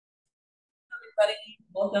everybody.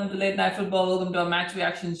 Welcome to Late Night Football. Welcome to our match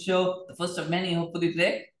reaction show, the first of many, hopefully,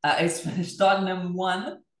 today. It's finished Tottenham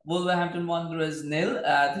 1, Wolverhampton Wanderers nil.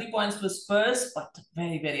 3 points for Spurs, but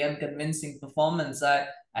very, very unconvincing performance.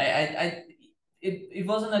 It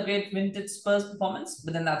wasn't a great vintage Spurs performance,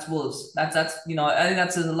 but then that's Wolves. I think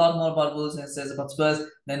that says a lot more about Wolves than it says about Spurs.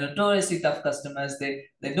 They're notoriously tough customers.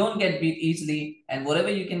 They don't get beat easily, and whatever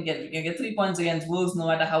you can get 3 points against Wolves, no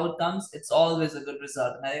matter how it comes, it's always a good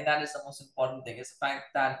result. And I think that is the most important thing, is the fact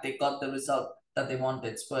that they got the result that they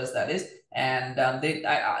wanted, Spurs that is, and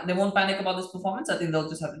they won't panic about this performance. I think they'll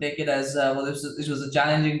just have to take it as well. This was a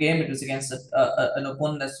challenging game. It was against an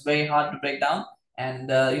opponent that's very hard to break down.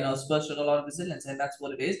 And Spurs showed a lot of resilience, and that's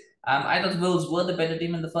what it is. I thought Wolves were the better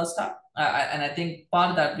team in the first half, and I think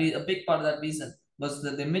a big part of that reason was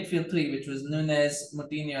the midfield three, which was Nunes,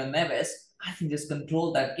 Moutinho, and Neves. I think just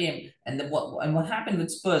controlled that game. And what happened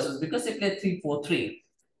with Spurs was, because they played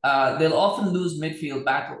 3-4-3, they'll often lose midfield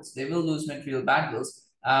battles. They will lose midfield battles.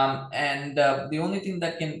 And the only thing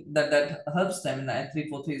that helps them in that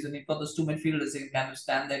 3-4-3 is when you've got those two midfielders, they can kind of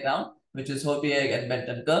stand their ground, which is Hojbjerg and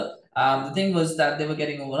Bentancur. The thing was that they were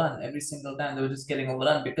getting overrun every single time. They were just getting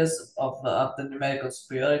overrun because of the numerical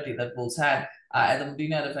superiority that Wolves had. Adam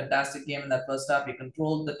Medina had a fantastic game in that first half. He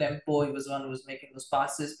controlled the tempo. He was the one who was making those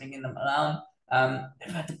passes, bringing them around.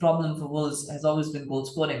 In fact, the problem for Wolves has always been goal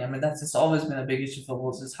scoring. I mean, that's just always been a big issue for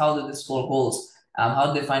Wolves, is how do they score goals?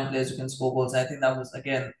 How do they find players who can score goals? And I think that was,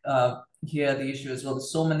 again, here the issue as well.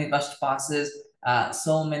 There's so many rushed passes,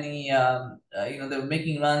 so many, they were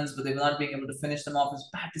making runs, but they were not being able to finish them off. It was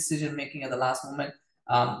bad decision making at the last moment.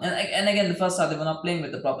 And again, the first half, they were not playing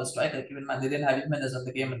with the proper striker. Keep in mind, they didn't have Jimenez on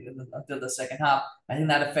the game until the second half. I think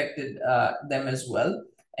that affected them as well.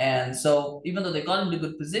 And so, even though they got into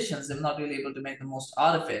good positions, they were not really able to make the most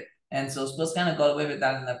out of it. And so, Spurs kind of got away with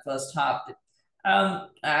that in that first half.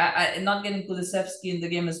 Not getting Kulusevski in the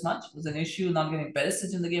game as much was an issue. Not getting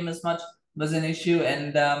Perisic in the game as much was an issue.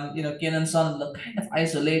 And Kane and Son looked kind of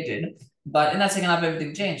isolated. But in that second half,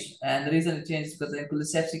 everything changed. And the reason it changed is because then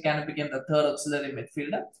Kulusevski kind of became the third auxiliary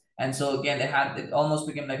midfielder. And so again, it almost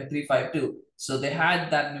became like a 3-5-2. So they had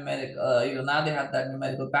that numeric, now they have that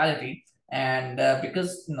numerical parity. And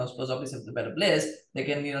because Spurs obviously have the better players, they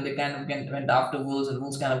kind of went after Wolves, and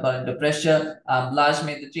Wolves kind of got into pressure. Lage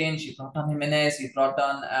made the change. He brought on Jimenez. He brought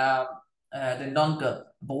on Dendoncker.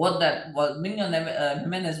 But what bringing on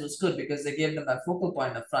Jimenez was good, because they gave them that focal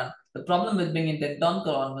point up front. The problem with bringing Dendoncker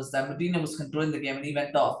on was that Moutinho was controlling the game and he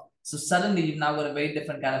went off. So suddenly you've now got a very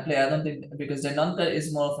different kind of player. I don't think, because Dendoncker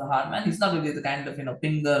is more of a hard man. He's not really the kind of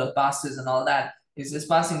pinger of passes and all that. His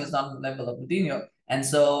passing is not on the level of Moutinho. And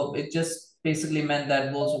so it just basically meant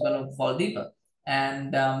that Wolves were going to fall deeper.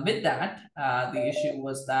 And with that, the issue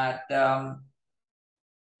was that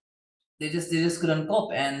they just couldn't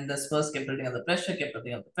cope, and the Spurs kept building up the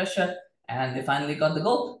pressure, and they finally got the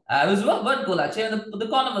goal. It was a well goal actually. And the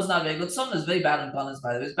corner was not very good. Son was very bad on corners,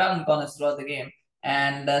 by the way. He was bad on corners throughout the game.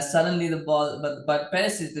 And suddenly the ball, but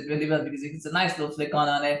Perisic did really well, because it's a nice little flick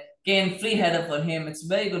on it. Kane, free header for him. It's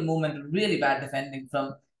very good movement, really bad defending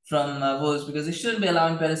from Wolves, because they shouldn't be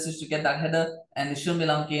allowing Perisic to get that header, and they shouldn't be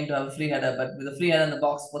allowing Kane to have a free header. But with a free header in the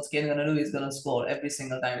box, what's Kane going to do? He's going to score every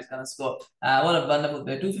single time. He's going to score. What a wonderful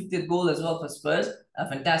player! 250th goal as well for Spurs. A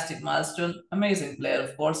fantastic milestone. Amazing player,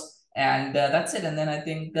 of course. And that's it. And then I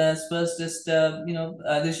think Spurs just,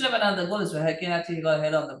 they should have had another goal as well. Kane actually got a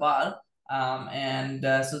head on the bar.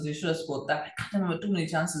 So they should have scored that. I can't remember too many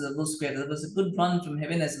chances of Wolves square. There was a good run from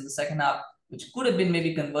Jimenez in the second half, which could have been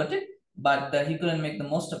maybe converted, but he couldn't make the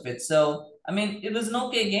most of it. So, I mean, it was an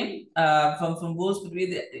okay game from Wolves, but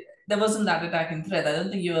there wasn't that attacking threat. I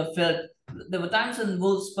don't think you ever felt. There were times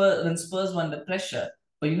when Spurs were under pressure,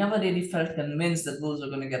 but you never really felt convinced that Wolves were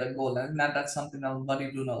going to get a goal. And that's something that will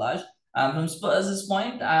worry Bruno Lage. From Spurs'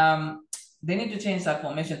 point, they need to change that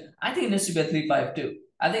formation. I think it needs to be a 3-5-2.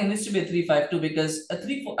 I think it needs to be a 3-5-2, because a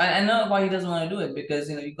 3-4. I know why he doesn't want to do it, because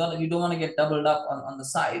you don't want to get doubled up on the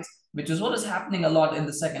sides, which is what is happening a lot in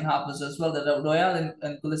the second half as well. That Royal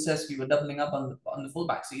and Kulusevski were doubling up on the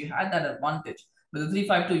fullback, so you had that advantage. With the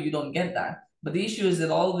 3-5-2, you don't get that. But the issue is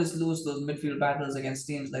they'll always lose those midfield battles against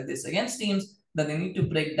teams like this, against teams that they need to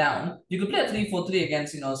break down. You could play a 3-4-3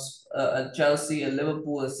 against a Chelsea, a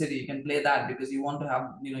Liverpool, a City. You can play that because you want to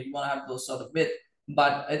have those sort of width.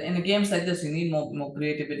 But in games like this, you need more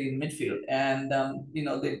creativity in midfield, and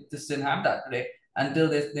they just didn't have that today until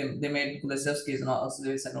they made Kulusevski as an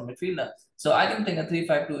auxiliary central midfielder. So I don't think a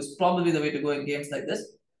 3-5-2 is probably the way to go in games like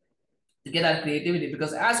this, to get that creativity,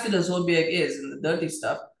 because as good as Hojbjerg is in the dirty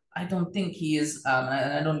stuff, I don't think he is, and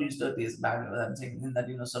I don't use dirty as bad, I'm saying in that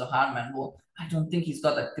sort of hard man role. I don't think he's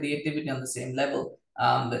got that creativity on the same level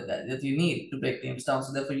that you need to break teams down.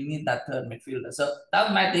 So therefore, you need that third midfielder. So that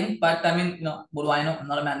was my thing. But I mean, what do I know? I'm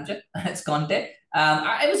not a manager. It's Conte.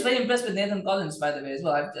 I was very impressed with Nathan Collins, by the way, as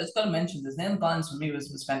well. I've just got to mention this. Nathan Collins for me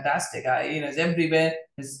was fantastic. He's everywhere.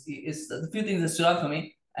 Is the few things that stood out for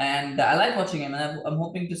me. And I like watching him, and I'm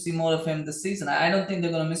hoping to see more of him this season. I don't think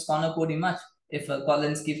they're going to miss Connor Cody much if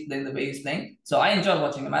Collins keeps playing the way he's playing. So I enjoyed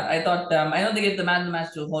watching him. I thought I know they gave the man of the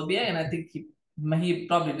match to Hotspur, and I think he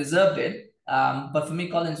probably deserved it. But for me,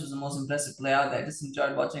 Collins was the most impressive player out there. I just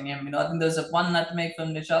enjoyed watching him. I think there was a one nutmeg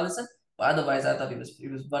from Richarlison, but otherwise, I thought he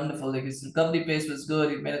was wonderful. Like his recovery pace was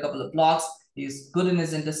good. He made a couple of blocks. He's good in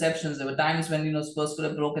his interceptions. There were times when Spurs could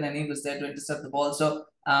have broken, and he was there to intercept the ball. So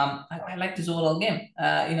I liked his overall game.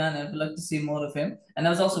 And I'd like to see more of him. And I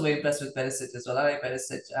was also very impressed with Perisic as well. I like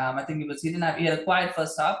Perisic. I think he had a quiet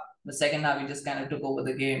first half. The second half, he just kind of took over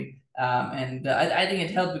the game. And I think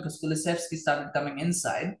it helped because Kulusevski started coming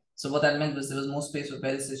inside. So what that meant was there was more space for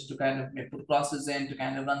Perisic to kind of put crosses in, to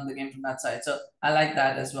kind of run the game from that side. So I like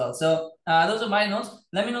that as well. So those are my notes.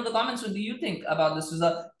 Let me know in the comments, what do you think about this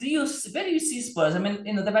result? Where do you see Spurs? I mean,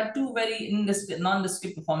 they've had two very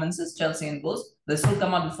nondescript performances, Chelsea and Wolves. They still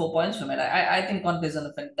come out with 4 points from it. I think Conte's done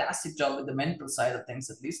a fantastic job with the mental side of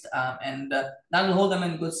things, at least. And that will hold them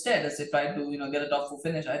in good stead as they try to, get a top 4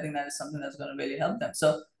 finish. I think that is something that's going to really help them.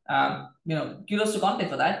 So kudos to Conte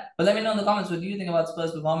for that. But let me know in the comments, what do you think about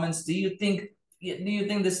Spurs' performance? Do you think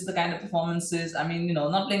this is the kind of performances? I mean,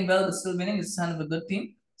 not playing well but still winning is kind of a good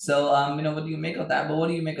team. So what do you make of that? But what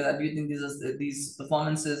do you make of that? Do you think these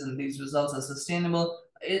performances and these results are sustainable?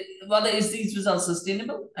 Whether is these results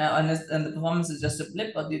sustainable and the performance is just a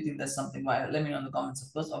blip, or do you think there's something wider? Let me know in the comments,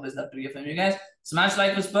 of course. Always love to hear from you guys. Smash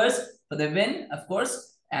like for Spurs for the win, of course.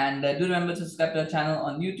 And do remember to subscribe to our channel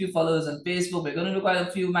on YouTube, follow us on Facebook. We're going to do quite a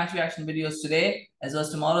few match reaction videos today as well as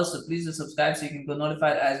tomorrow. So please do subscribe so you can go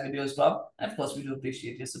notified as videos drop. And of course, we do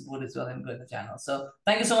appreciate your support as well and growing the channel. So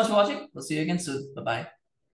thank you so much for watching. We'll see you again soon. Bye-bye.